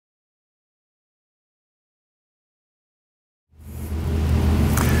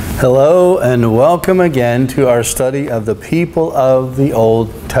Hello and welcome again to our study of the people of the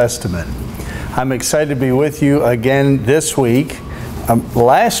Old Testament. I'm excited to be with you again this week.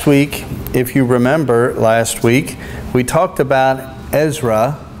 Last week, if you remember last week, we talked about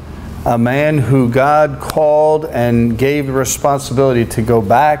Ezra, a man who God called and gave the responsibility to go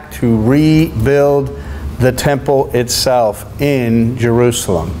back to rebuild the temple itself in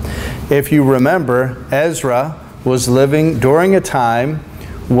Jerusalem. If you remember, Ezra was living during a time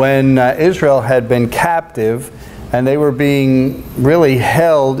when Israel had been captive and they were being really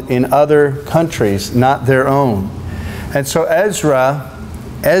held in other countries, not their own. And so Ezra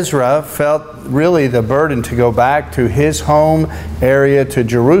felt really the burden to go back to his home area, to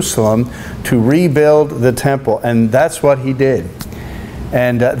Jerusalem, to rebuild the temple. And that's what he did.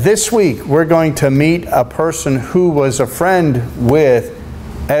 And this week we're going to meet a person who was a friend with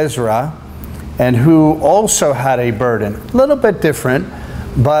Ezra and who also had a burden, a little bit different,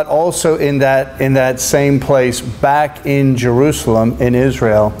 but also in that same place back in Jerusalem in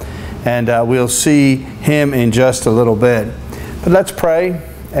Israel. And we'll see him in just a little bit. But let's pray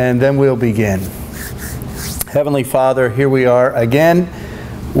and then we'll begin. Heavenly Father, here we are again.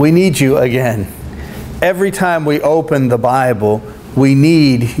 We need you again. Every time we open the Bible, we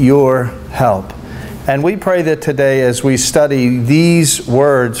need your help. And we pray that today as we study these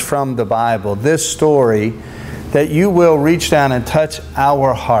words from the Bible, this story, that you will reach down and touch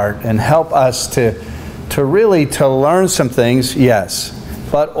our heart and help us to really learn some things, yes,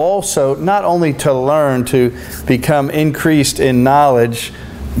 but also not only to learn, to become increased in knowledge,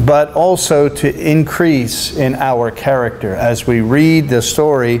 but also to increase in our character as we read the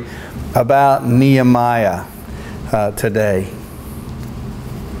story about Nehemiah today.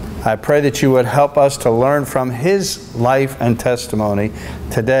 I pray that you would help us to learn from his life and testimony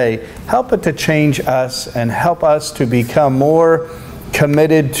today. Help it to change us and help us to become more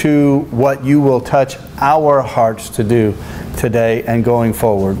committed to what you will touch our hearts to do today and going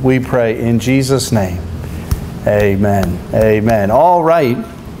forward. We pray in Jesus' name. Amen. Amen. All right.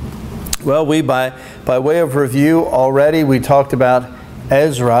 Well, by way of review already, we talked about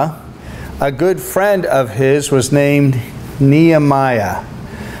Ezra. A good friend of his was named Nehemiah.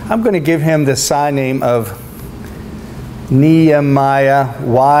 I'm going to give him the sign name of Nehemiah.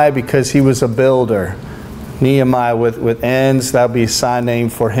 Why? Because he was a builder. Nehemiah with ends. That would be a sign name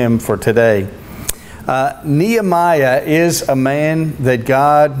for him for today. Nehemiah is a man that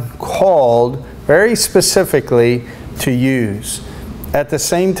God called very specifically to use. At the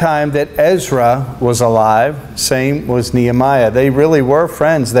same time that Ezra was alive, same was Nehemiah. They really were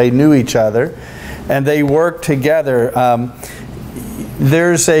friends. They knew each other and they worked together.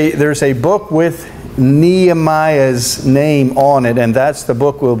 There's a book with Nehemiah's name on it, and that's the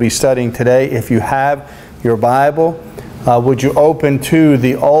book we'll be studying today. If you have your Bible, would you open to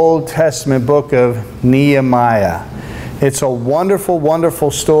the Old Testament book of Nehemiah? It's a wonderful, wonderful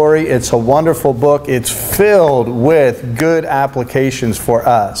story. It's a wonderful book. It's filled with good applications for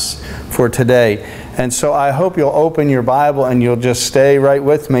us for today. And so I hope you'll open your Bible and you'll just stay right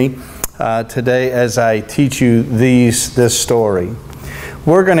with me today as I teach you this story.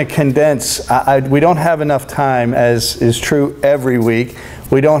 We're going to condense. We don't have enough time, as is true every week.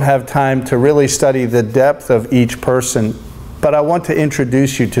 We don't have time to really study the depth of each person, but I want to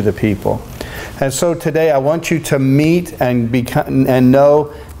introduce you to the people. And so today I want you to meet and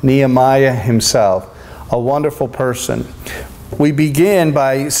know Nehemiah himself, a wonderful person. We begin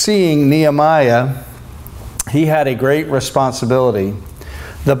by seeing Nehemiah. He had a great responsibility.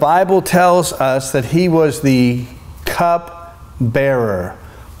 The Bible tells us that he was the cup bearer.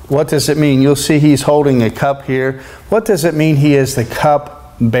 What does it mean? You'll see he's holding a cup here. What does it mean he is the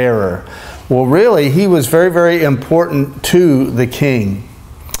cup bearer? Well, really, he was very, very important to the king.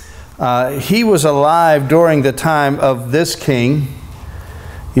 He was alive during the time of this king.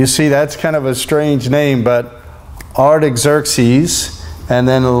 You see, that's kind of a strange name, but Artaxerxes, and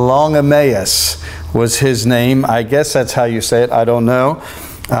then Longimanus was his name. I guess that's how you say it. I don't know.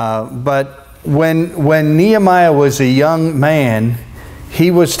 But when Nehemiah was a young man, he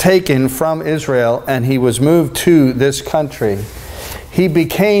was taken from Israel and he was moved to this country. He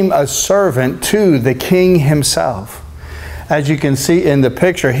became a servant to the king himself. As you can see in the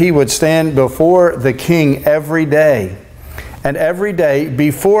picture, he would stand before the king every day. And every day,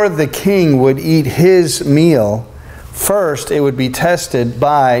 before the king would eat his meal, first it would be tested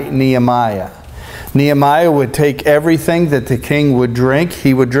by Nehemiah. Nehemiah would take everything that the king would drink.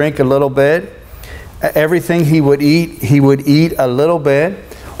 He would drink a little bit. Everything he would eat a little bit.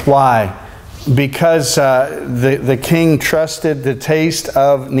 Why? Because the king trusted the taste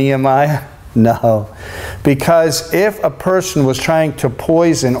of Nehemiah. No, because if a person was trying to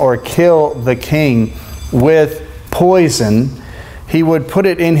poison or kill the king with poison, he would put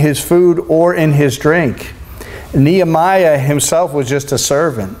it in his food or in his drink. Nehemiah himself was just a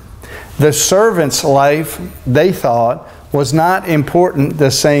servant. The servant's life, they thought, was not important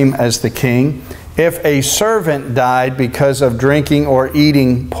the same as the king. If a servant died because of drinking or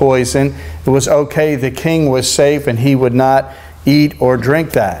eating poison, it was okay. The king was safe and he would not eat or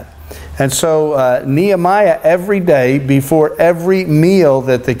drink that. And so Nehemiah, every day before every meal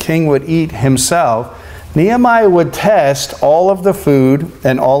that the king would eat himself, Nehemiah would test all of the food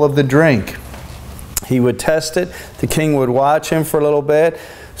and all of the drink. He would test it. The king would watch him for a little bit.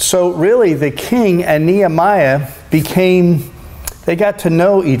 So really the king and Nehemiah they got to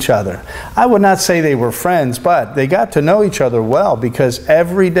know each other. I would not say they were friends, but they got to know each other well, because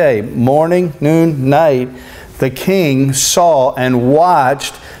every day, morning, noon, night, the king saw and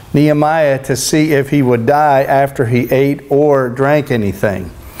watched Nehemiah to see if he would die after he ate or drank anything.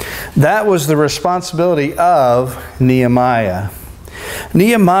 That was the responsibility of Nehemiah.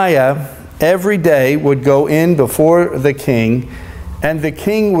 Nehemiah every day would go in before the king, and the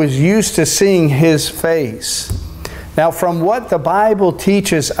king was used to seeing his face. Now, from what the Bible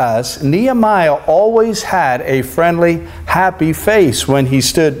teaches us, Nehemiah always had a friendly, happy face when he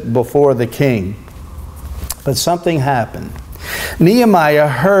stood before the king. But something happened. Nehemiah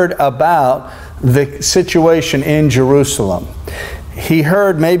heard about the situation in Jerusalem. He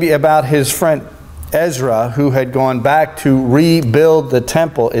heard maybe about his friend Ezra, who had gone back to rebuild the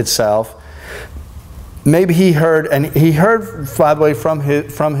temple itself. Maybe he heard, by the way,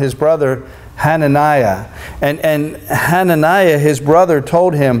 from his brother Hananiah. And Hananiah, his brother,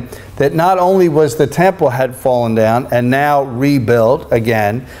 told him that not only was the temple had fallen down and now rebuilt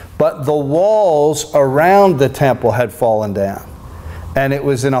again, but the walls around the temple had fallen down. And it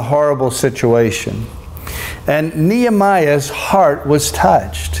was in a horrible situation. And Nehemiah's heart was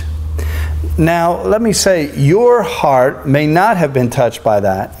touched. Now, let me say, your heart may not have been touched by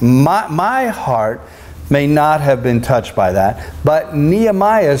that. My heart may not have been touched by that, but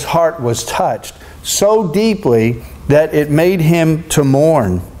Nehemiah's heart was touched so deeply that it made him to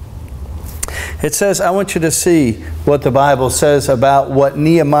mourn. It says, I want you to see what the Bible says about what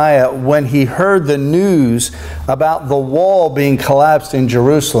Nehemiah, when he heard the news about the wall being collapsed in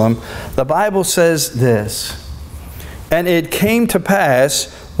Jerusalem. The Bible says this, and it came to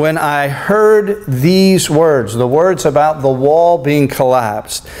pass when I heard these words, the words about the wall being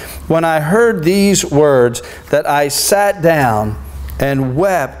collapsed, when I heard these words, that I sat down and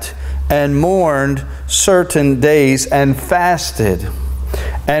wept and mourned certain days and fasted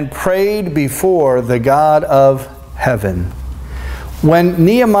and prayed before the God of heaven. When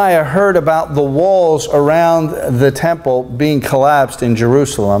Nehemiah heard about the walls around the temple being collapsed in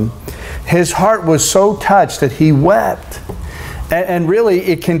Jerusalem, his heart was so touched that he wept. And really,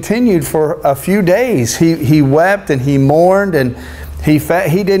 it continued for a few days. He wept and he mourned, and he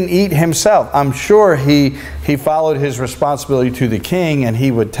didn't eat himself. I'm sure he followed his responsibility to the king, and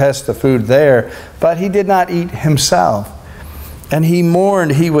he would test the food there, but he did not eat himself. And he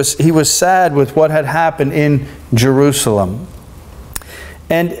mourned. He was sad with what had happened in Jerusalem.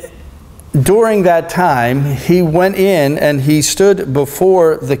 And during that time, he went in and he stood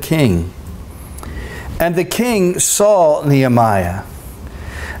before the king. And the king saw Nehemiah.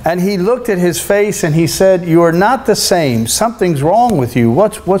 And he looked at his face and he said, you are not the same. Something's wrong with you.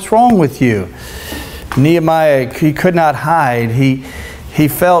 What's wrong with you? Nehemiah, he could not hide. He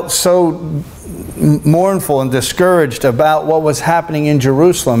felt so mournful and discouraged about what was happening in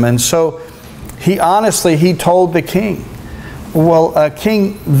Jerusalem. And so he told the king, well,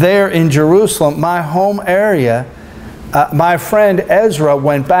 king, there in Jerusalem, my home area, my friend Ezra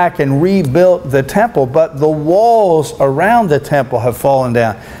went back and rebuilt the temple, but the walls around the temple have fallen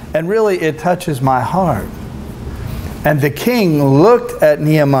down. And really, it touches my heart. And the king looked at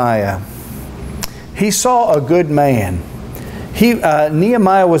Nehemiah. He saw a good man.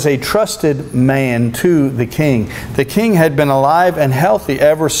 Nehemiah was a trusted man to the king. The king had been alive and healthy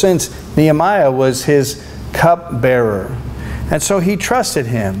ever since Nehemiah was his cupbearer. And so he trusted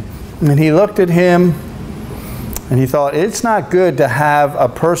him. And he looked at him and he thought, it's not good to have a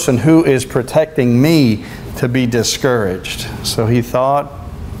person who is protecting me to be discouraged. So he thought,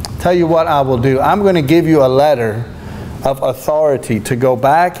 tell you what I will do. I'm going to give you a letter of authority to go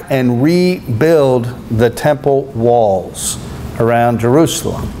back and rebuild the temple walls around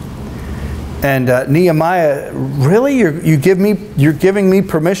Jerusalem. And Nehemiah, really, you're giving me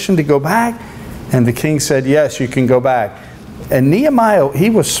permission to go back? And the king said, yes, you can go back. And Nehemiah, he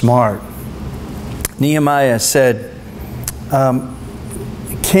was smart. Nehemiah said,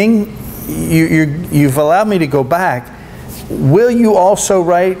 King, you've allowed me to go back. Will you also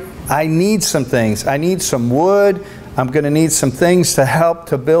write, I need some things. I need some wood. I'm going to need some things to help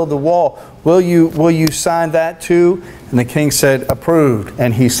to build the wall. Will you sign that too? And the king said, approved.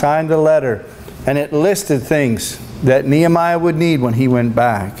 And he signed the letter. And it listed things that Nehemiah would need when he went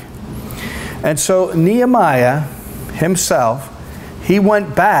back. And so Nehemiah himself, he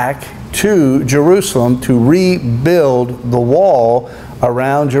went back to Jerusalem to rebuild the wall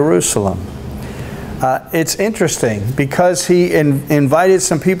around Jerusalem. It's interesting because he invited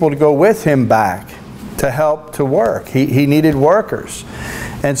some people to go with him back to help to work. He needed workers.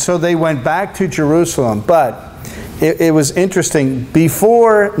 And so they went back to Jerusalem. But it was interesting.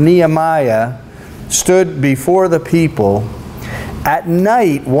 Before Nehemiah stood before the people, at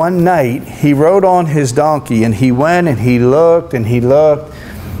night, one night, he rode on his donkey and he went and he looked and he looked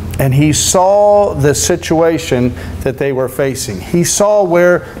and he saw the situation that they were facing. He saw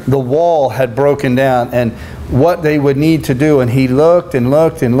where the wall had broken down and what they would need to do. And he looked and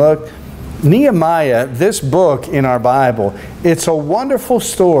looked and looked. Nehemiah, this book in our Bible, it's a wonderful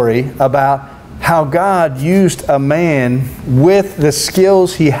story about how God used a man with the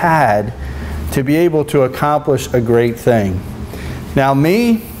skills he had to be able to accomplish a great thing. Now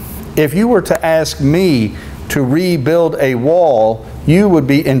me, if you were to ask me to rebuild a wall, you would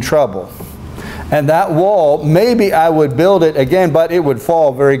be in trouble. And that wall, maybe I would build it again, but it would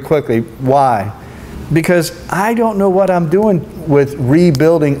fall very quickly. Why? Because I don't know what I'm doing with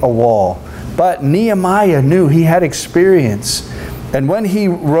rebuilding a wall. But Nehemiah knew, he had experience. And when he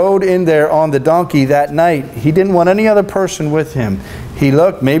rode in there on the donkey that night, he didn't want any other person with him. He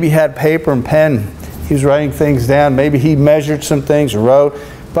looked, maybe he had paper and pen. He was writing things down. Maybe he measured some things, wrote.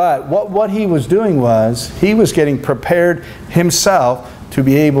 But what he was doing was, he was getting prepared himself to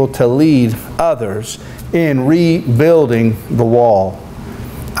be able to lead others in rebuilding the wall.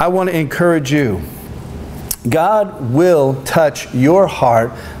 I want to encourage you. God will touch your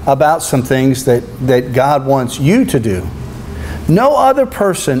heart about some things that God wants you to do. No other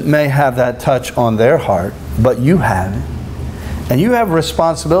person may have that touch on their heart, but you have it. And you have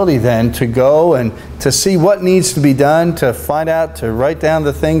responsibility then to go and to see what needs to be done, to find out, to write down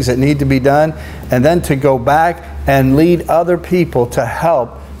the things that need to be done, and then to go back and lead other people to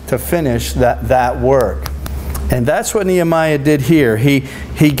help to finish that work. And that's what Nehemiah did here. He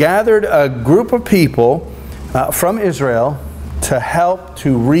gathered a group of people from Israel to help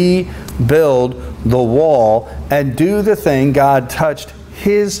to rebuild the wall and do the thing God touched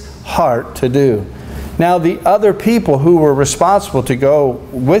his heart to do. Now the other people who were responsible to go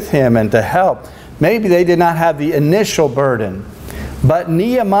with him and to help, maybe they did not have the initial burden, but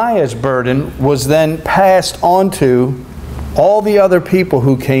Nehemiah's burden was then passed on to all the other people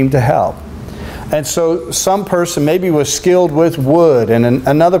who came to help. And so some person maybe was skilled with wood, and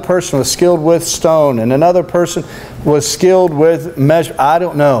another person was skilled with stone, and another person was skilled with measure. I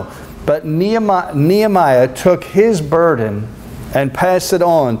don't know. But Nehemiah took his burden and passed it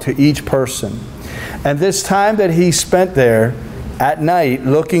on to each person. And this time that he spent there at night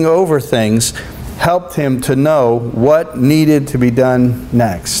looking over things helped him to know what needed to be done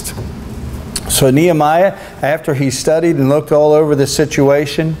next. So Nehemiah, after he studied and looked all over the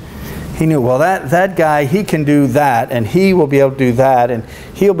situation, he knew, well, that guy, he can do that, and he will be able to do that, and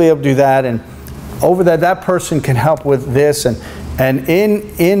he'll be able to do that, and over that person can help with this. And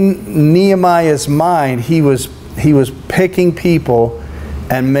in Nehemiah's mind, he was picking people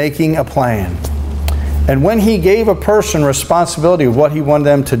and making a plan. And when he gave a person responsibility of what he wanted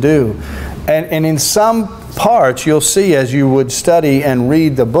them to do, and in some parts you'll see as you would study and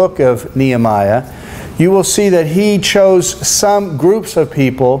read the book of Nehemiah, you will see that he chose some groups of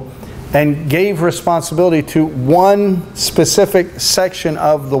people and gave responsibility to one specific section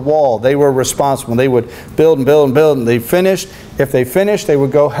of the wall. They were responsible. They would build and build and build, and they finished. If they finished, they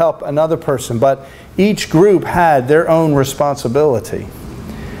would go help another person. But each group had their own responsibility.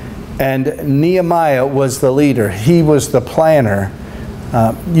 And Nehemiah was the leader. He was the planner.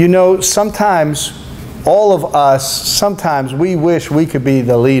 You know, sometimes, all of us, sometimes we wish we could be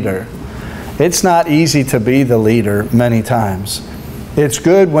the leader. It's not easy to be the leader many times. It's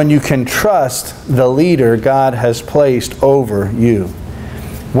good when you can trust the leader God has placed over you.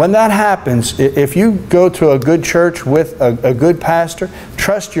 When that happens, if you go to a good church with a good pastor,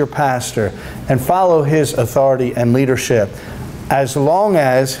 trust your pastor and follow his authority and leadership as long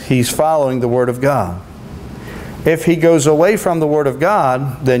as he's following the Word of God. If he goes away from the Word of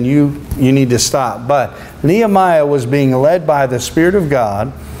God, then you need to stop. But Nehemiah was being led by the Spirit of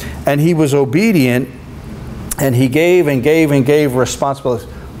God, and he was obedient, and he gave and gave and gave responsibility.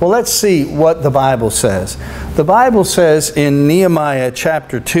 Well, let's see what the Bible says. The Bible says in Nehemiah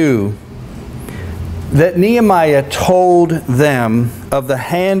chapter 2 that Nehemiah told them of the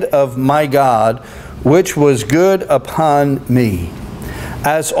hand of my God, which was good upon me,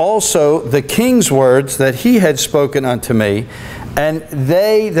 as also the king's words that he had spoken unto me. And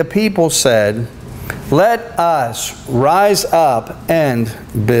they, the people, said, let us rise up and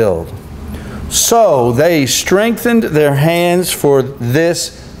build. So they strengthened their hands for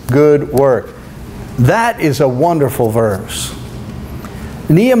this good work. That is a wonderful verse.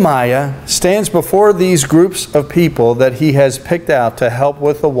 Nehemiah stands before these groups of people that he has picked out to help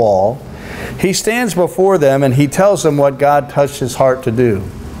with the wall. He stands before them and he tells them what God touched his heart to do.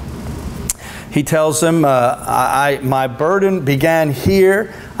 He tells them, my burden began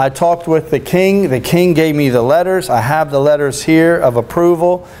here. I talked with the king. The king gave me the letters. I have the letters here of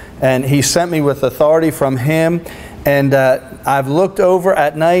approval. And he sent me with authority from him. And I've looked over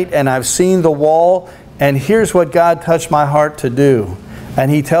at night and I've seen the wall. And here's what God touched my heart to do. And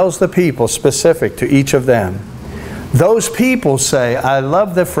he tells the people, specific to each of them. Those people say, I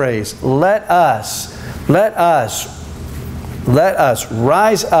love the phrase, let us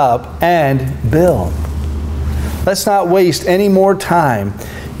rise up and build. Let's not waste any more time.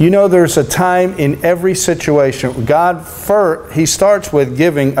 You know, there's a time in every situation. God, first, he starts with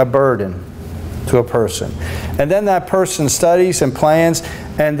giving a burden to a person. And then that person studies and plans,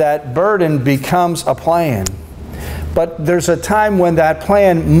 and that burden becomes a plan. But there's a time when that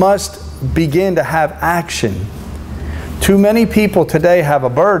plan must begin to have action. Too many people today have a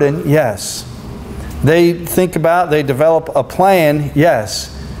burden, yes. They think about, they develop a plan,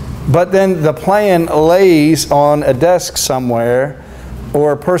 yes. But then the plan lays on a desk somewhere,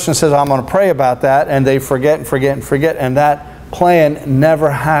 or a person says, I'm going to pray about that, and they forget and forget and forget, and that plan never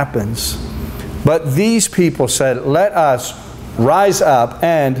happens. But these people said, let us rise up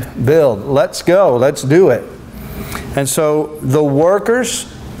and build. Let's go, let's do it. And so the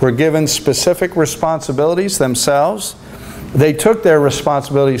workers were given specific responsibilities themselves. They took their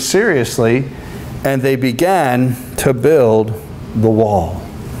responsibilities seriously, and they began to build the wall.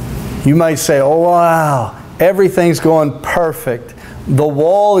 You might say, oh wow, everything's going perfect. The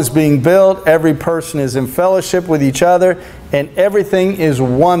wall is being built, every person is in fellowship with each other, and everything is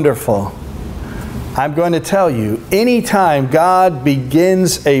wonderful. I'm going to tell you, anytime God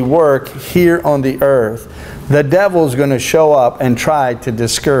begins a work here on the earth, the devil's going to show up and try to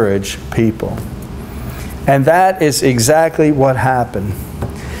discourage people. And that is exactly what happened.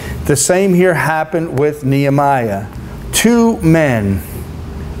 The same here happened with Nehemiah. Two men,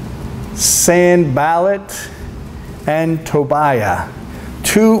 Sanballat and Tobiah,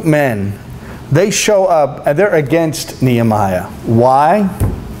 two men, they show up and they're against Nehemiah. Why?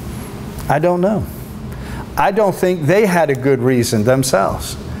 I don't know. I don't think they had a good reason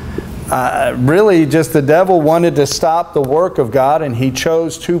themselves. Really, just the devil wanted to stop the work of God, and he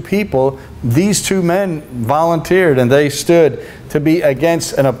chose two people. These two men volunteered, and they stood to be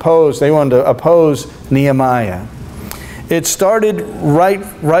against and oppose. They wanted to oppose Nehemiah. It started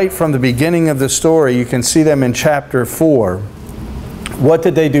right from the beginning of the story. You can see them in chapter 4. What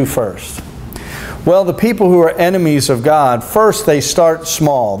did they do first? Well, the people who are enemies of God, first they start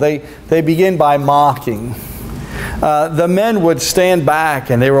small. They begin by mocking. The men would stand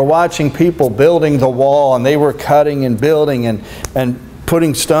back and they were watching people building the wall, and they were cutting and building and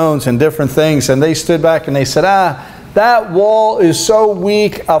putting stones and different things, and they stood back and they said, that wall is so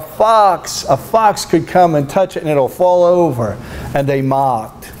weak, a fox could come and touch it and it'll fall over. And they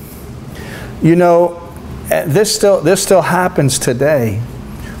mocked. You know, this still happens today.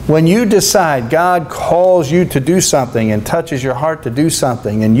 When you decide God calls you to do something and touches your heart to do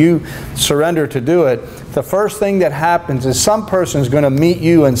something, and you surrender to do it, the first thing that happens is some person is going to meet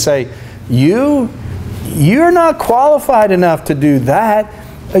you and say, you're not qualified enough to do that.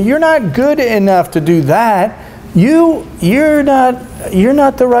 You're not good enough to do that. You're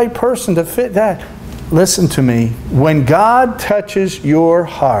not the right person to fit that. Listen to me. When God touches your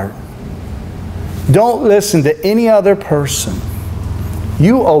heart, don't listen to any other person.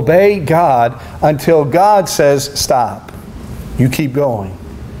 You obey God until God says stop. You keep going.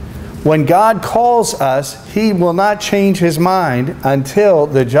 When God calls us, He will not change His mind until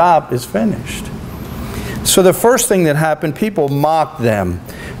the job is finished. So the first thing that happened, people mocked them.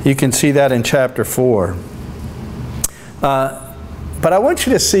 You can see that in chapter 4. But I want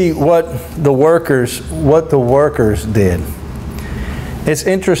you to see what the workers did. It's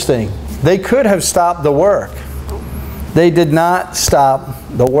interesting. They could have stopped the work. They did not stop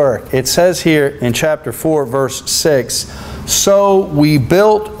the work. It says here in chapter 4, verse 6, so we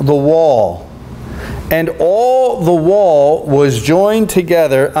built the wall, and all the wall was joined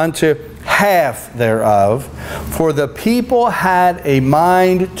together unto half thereof, for the people had a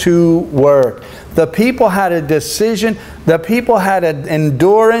mind to work. The people had a decision. The people had an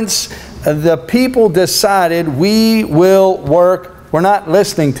endurance. The people decided, we will work. We're not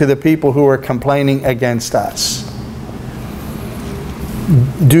listening to the people who are complaining against us.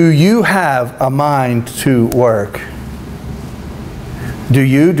 Do you have a mind to work? Do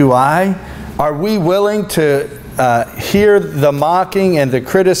you? Do I? Are we willing to hear the mocking and the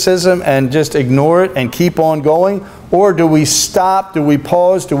criticism and just ignore it and keep on going? Or do we stop? Do we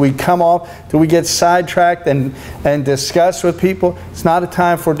pause? Do we come off? Do we get sidetracked and discuss with people? It's not a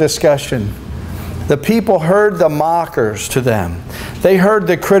time for discussion. The people heard the mockers to them. They heard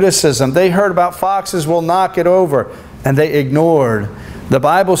the criticism. They heard about foxes will knock it over, and they ignored. The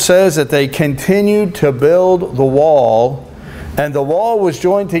Bible says that they continued to build the wall, and the wall was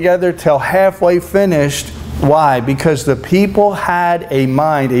joined together till halfway finished. Why? Because the people had a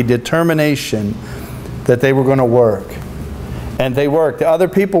mind, a determination that they were going to work. And they worked. The other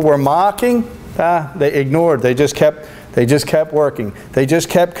people were mocking. They ignored. They just kept working. They just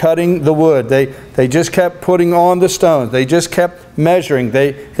kept cutting the wood. They just kept putting on the stones. They just kept measuring.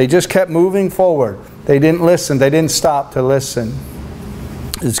 They just kept moving forward. They didn't listen. They didn't stop to listen.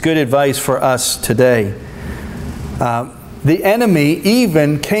 It's good advice for us today. The enemy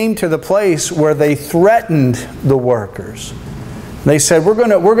even came to the place where they threatened the workers. They said, we're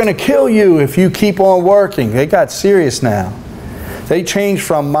going to kill you if you keep on working. They got serious now. They changed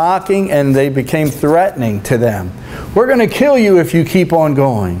from mocking and they became threatening to them. We're going to kill you if you keep on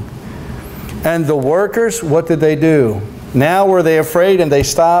going. And the workers, what did they do? Now were they afraid and they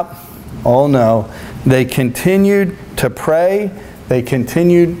stopped? Oh no. They continued to pray. They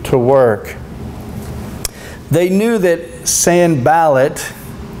continued to work. They knew that Sanballat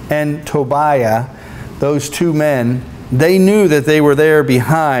and Tobiah, those two men, they knew that they were there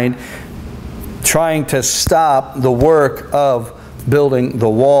behind trying to stop the work of building the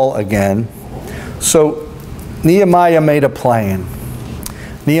wall again. So Nehemiah made a plan.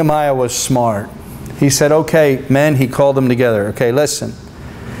 Nehemiah was smart. He said, okay, men, he called them together. Okay, listen,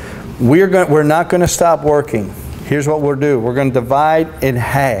 we're not going to stop working. Here's what we'll do. We're going to divide in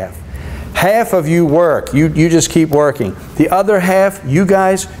half. Half of you work. You just keep working. The other half, you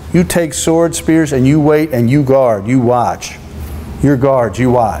guys, you take swords, spears, and you wait and you guard. You watch. You're guards. You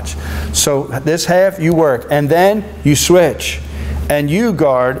watch. So this half, you work. And then you switch. And you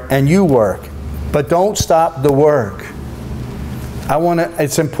guard and you work. But don't stop the work.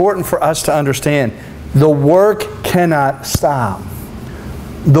 It's important for us to understand the work cannot stop.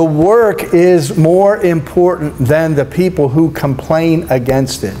 The work is more important than the people who complain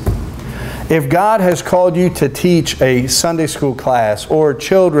against it. If God has called you to teach a Sunday school class or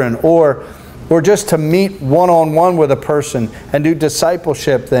children or just to meet one-on-one with a person and do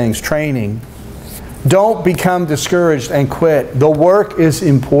discipleship things, training, don't become discouraged and quit. The work is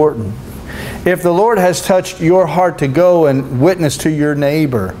important. If the Lord has touched your heart to go and witness to your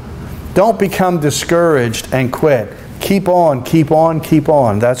neighbor, don't become discouraged and quit. Keep on, keep on, keep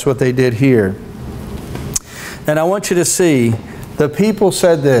on. That's what they did here. And I want you to see, the people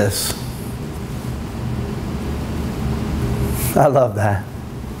said this. I love that.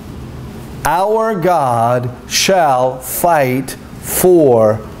 Our God shall fight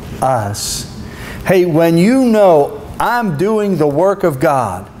for us. Hey, when you know I'm doing the work of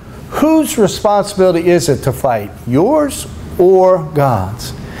God, whose responsibility is it to fight? Yours or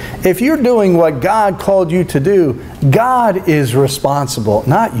God's? If you're doing what God called you to do, God is responsible,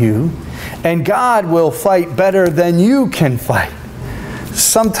 not you. And God will fight better than you can fight.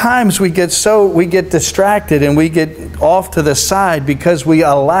 Sometimes we get distracted and we get off to the side because we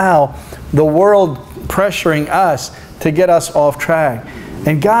allow the world pressuring us to get us off track.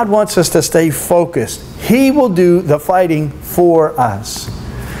 And God wants us to stay focused. He will do the fighting for us.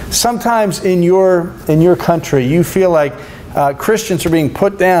 Sometimes in your country you feel like Christians are being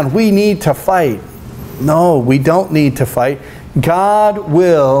put down. We need to fight. No, we don't need to fight. God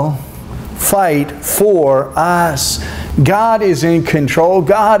will fight for us. God is in control.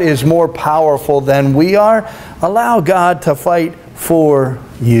 God is more powerful than we are. Allow God to fight for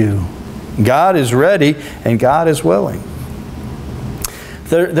you. God is ready and God is willing.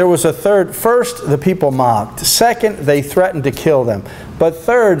 There was a third. First, the people mocked. Second, they threatened to kill them. But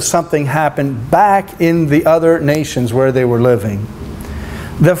third, something happened back in the other nations where they were living.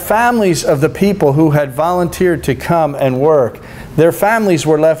 The families of the people who had volunteered to come and work, their families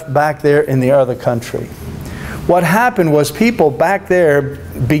were left back there in the other country. What happened was people back there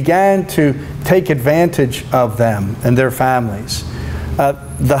began to take advantage of them and their families.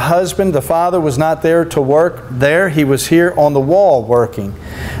 The husband, the father, was not there to work there. He was here on the wall working.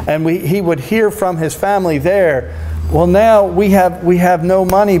 And he would hear from his family there, well, now we have no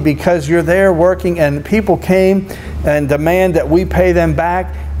money because you're there working, and people came and demand that we pay them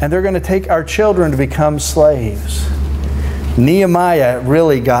back, and they're going to take our children to become slaves. Nehemiah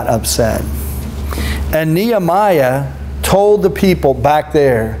really got upset. And Nehemiah told the people back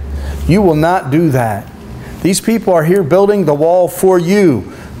there, you will not do that. These people are here building the wall for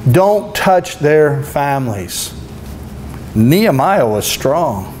you. Don't touch their families. Nehemiah was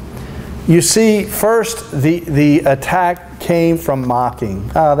strong. You see, first the attack came from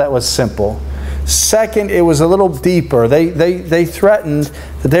mocking. Oh, that was simple. Second, it was a little deeper. They threatened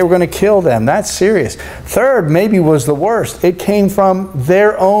that they were going to kill them. That's serious. Third, maybe was the worst. It came from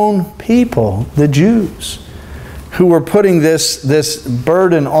their own people, the Jews, who were putting this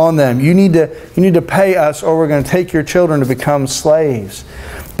burden on them. You need to pay us, or we're going to take your children to become slaves.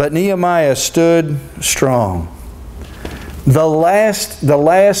 But Nehemiah stood strong. The last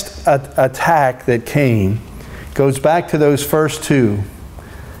attack that came goes back to those first two,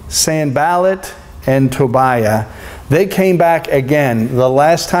 Sanballat and Tobiah. They came back again the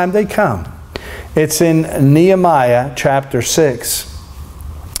last time they come. It's in Nehemiah chapter 6.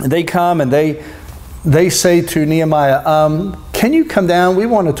 They come and they say to Nehemiah, can you come down? We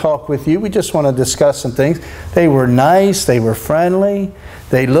want to talk with you. We just want to discuss some things. They were nice. They were friendly.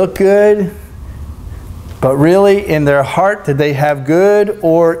 They looked good. But really, in their heart, did they have good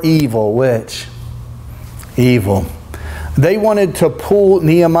or evil? Which? Evil. They wanted to pull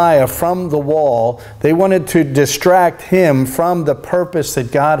Nehemiah from the wall. They wanted to distract him from the purpose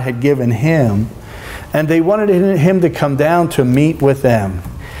that God had given him. And they wanted him to come down to meet with them.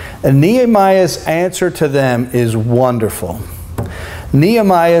 And Nehemiah's answer to them is wonderful.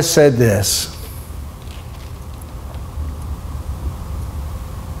 Nehemiah said this.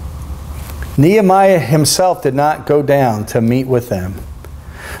 Nehemiah himself did not go down to meet with them.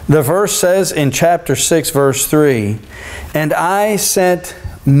 The verse says in chapter 6, verse 3, and I sent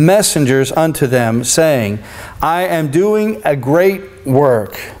messengers unto them, saying, I am doing a great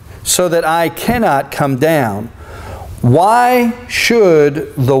work, so that I cannot come down. Why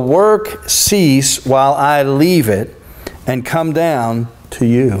should the work cease while I leave it and come down to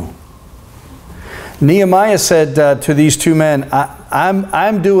you? Nehemiah said to these two men,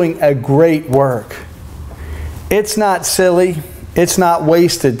 I'm doing a great work. It's not silly. It's not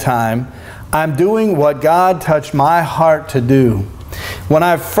wasted time. I'm doing what God touched my heart to do. When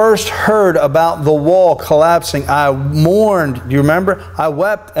I first heard about the wall collapsing, I mourned. Do you remember? I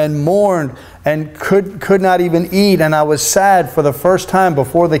wept and mourned and could not even eat. And I was sad for the first time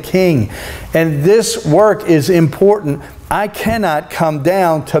before the king. And this work is important. I cannot come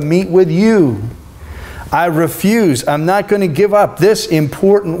down to meet with you. I refuse. I'm not going to give up this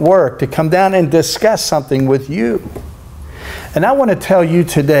important work to come down and discuss something with you. And I want to tell you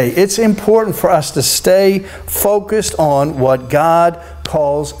today, it's important for us to stay focused on what God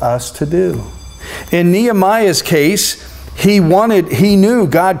calls us to do. In Nehemiah's case, he knew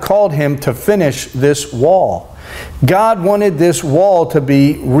God called him to finish this wall. God wanted this wall to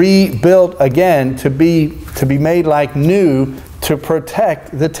be rebuilt again, to be made like new, to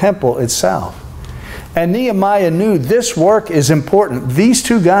protect the temple itself. And Nehemiah knew this work is important. These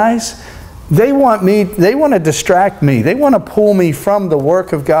two guys, they want to distract me. They want to pull me from the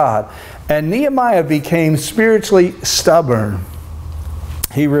work of God. And Nehemiah became spiritually stubborn.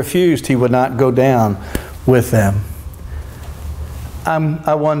 He refused. He would not go down with them.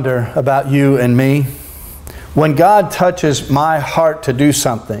 I wonder about you and me. When God touches my heart to do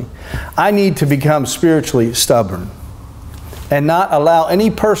something, I need to become spiritually stubborn and not allow any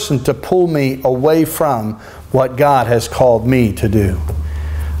person to pull me away from what God has called me to do.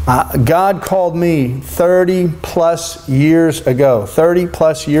 God called me 30 plus years ago. 30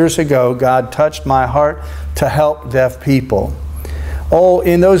 plus years ago, God touched my heart to help deaf people. Oh,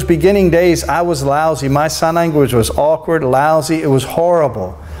 in those beginning days, I was lousy. My sign language was awkward, lousy. It was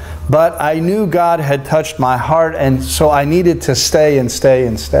horrible. But I knew God had touched my heart, and so I needed to stay and stay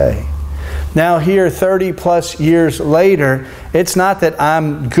and stay. Now here, 30 plus years later, it's not that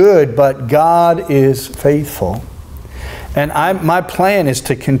I'm good, but God is faithful. And my plan is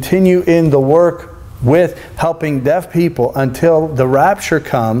to continue in the work with helping deaf people until the rapture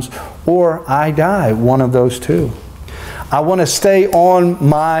comes or I die, one of those two. I want to stay on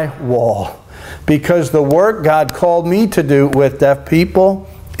my wall because the work God called me to do with deaf people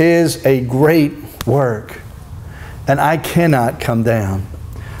is a great work. And I cannot come down.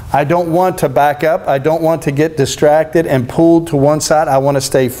 I don't want to back up. I don't want to get distracted and pulled to one side. I want to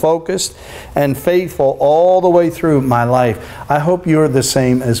stay focused and faithful all the way through my life. I hope you're the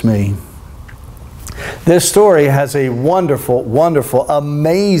same as me. This story has a wonderful, wonderful,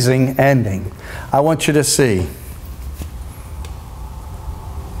 amazing ending. I want you to see.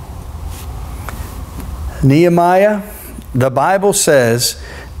 Nehemiah, the Bible says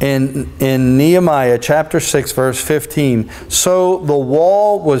in Nehemiah chapter 6 verse 15, so the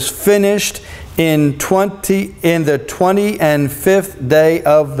wall was finished in the 25th day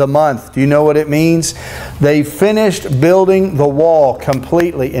of the month. Do you know what it means? They finished building the wall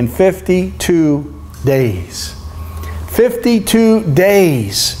completely in 52 days. 52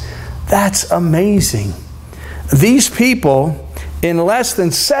 days. That's amazing. These people, in less than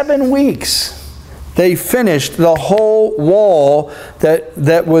 7 weeks, they finished the whole wall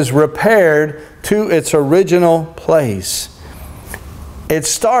that was repaired to its original place. It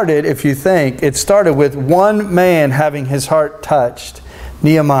started, if you think, it started with one man having his heart touched,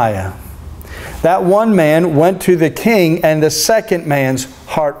 Nehemiah. That one man went to the king, and the second man's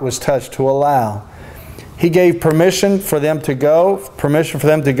heart was touched to allow. He gave permission for them to go.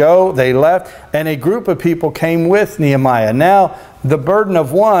 They left, and a group of people came with Nehemiah. Now, the burden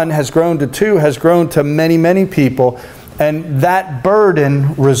of one has grown to two, has grown to many, many people, and that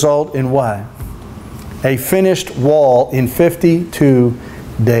burden result in what? A finished wall in 52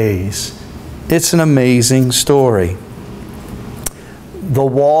 days. It's an amazing story. The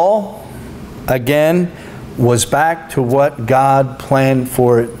wall, again, was back to what God planned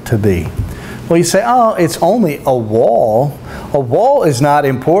for it to be. Well, you say, oh, it's only a wall. A wall is not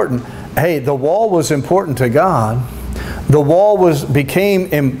important. Hey, the wall was important to God. The wall became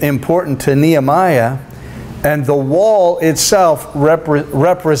important to Nehemiah, and the wall itself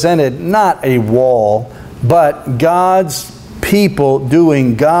represented not a wall, but God's people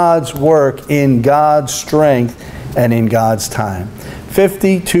doing God's work in God's strength and in God's time.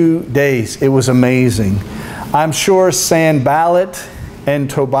 52 days. It was amazing. I'm sure Sanballat and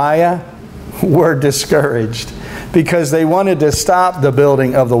Tobiah were discouraged because they wanted to stop the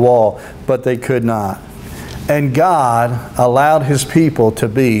building of the wall, but they could not. And God allowed His people to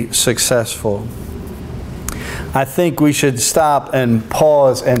be successful. I think we should stop and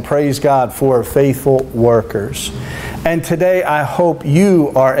pause and praise God for faithful workers. And today I hope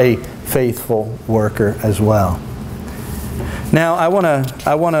you are a faithful worker as well. Now I want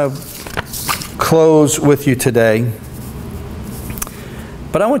to close with you today.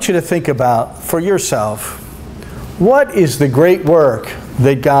 But I want you to think about, for yourself, what is the great work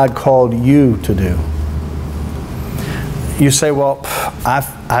that God called you to do? You say, well,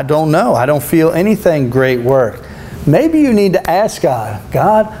 I don't know. I don't feel anything great work. Maybe you need to ask God,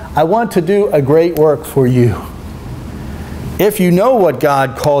 God, I want to do a great work for you. If you know what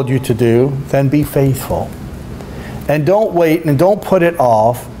God called you to do, then be faithful. And don't wait and don't put it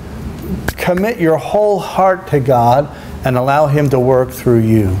off. Commit your whole heart to God and allow Him to work through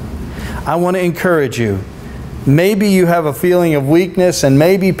you. I want to encourage you. Maybe you have a feeling of weakness, and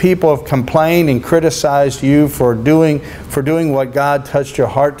maybe people have complained and criticized you for doing what God touched your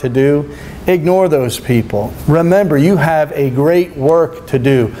heart to do. Ignore those people. Remember, you have a great work to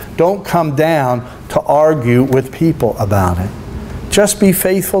do. Don't come down to argue with people about it. Just be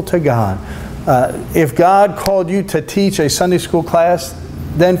faithful to God. If God called you to teach a Sunday school class,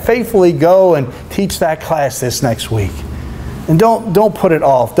 then faithfully go and teach that class this next week. And don't put it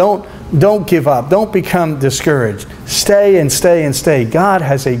off. Don't give up. Don't become discouraged. Stay and stay and stay. God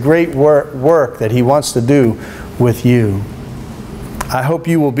has a great work that He wants to do with you. I hope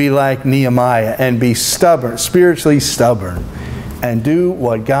you will be like Nehemiah and be stubborn, spiritually stubborn, and do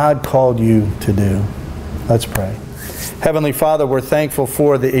what God called you to do. Let's pray. Heavenly Father, we're thankful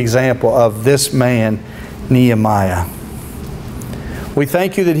for the example of this man, Nehemiah. We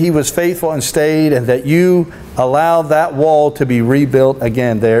thank you that he was faithful and stayed, and that you allowed that wall to be rebuilt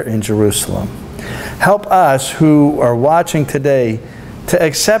again there in Jerusalem. Help us who are watching today to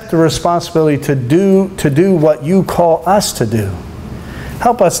accept the responsibility to do what you call us to do.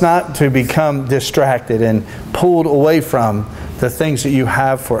 Help us not to become distracted and pulled away from the things that you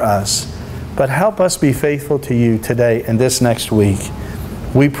have for us, but help us be faithful to you today and this next week.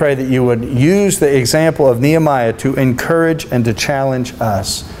 We pray that you would use the example of Nehemiah to encourage and to challenge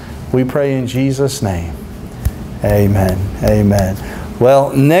us. We pray in Jesus' name. Amen. Amen.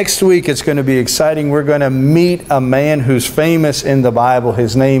 Well, next week it's going to be exciting. We're going to meet a man who's famous in the Bible.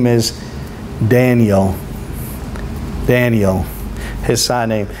 His name is Daniel. Daniel, his sign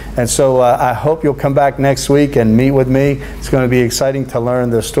name. And so I hope you'll come back next week and meet with me. It's going to be exciting to learn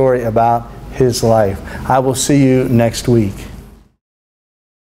the story about his life. I will see you next week.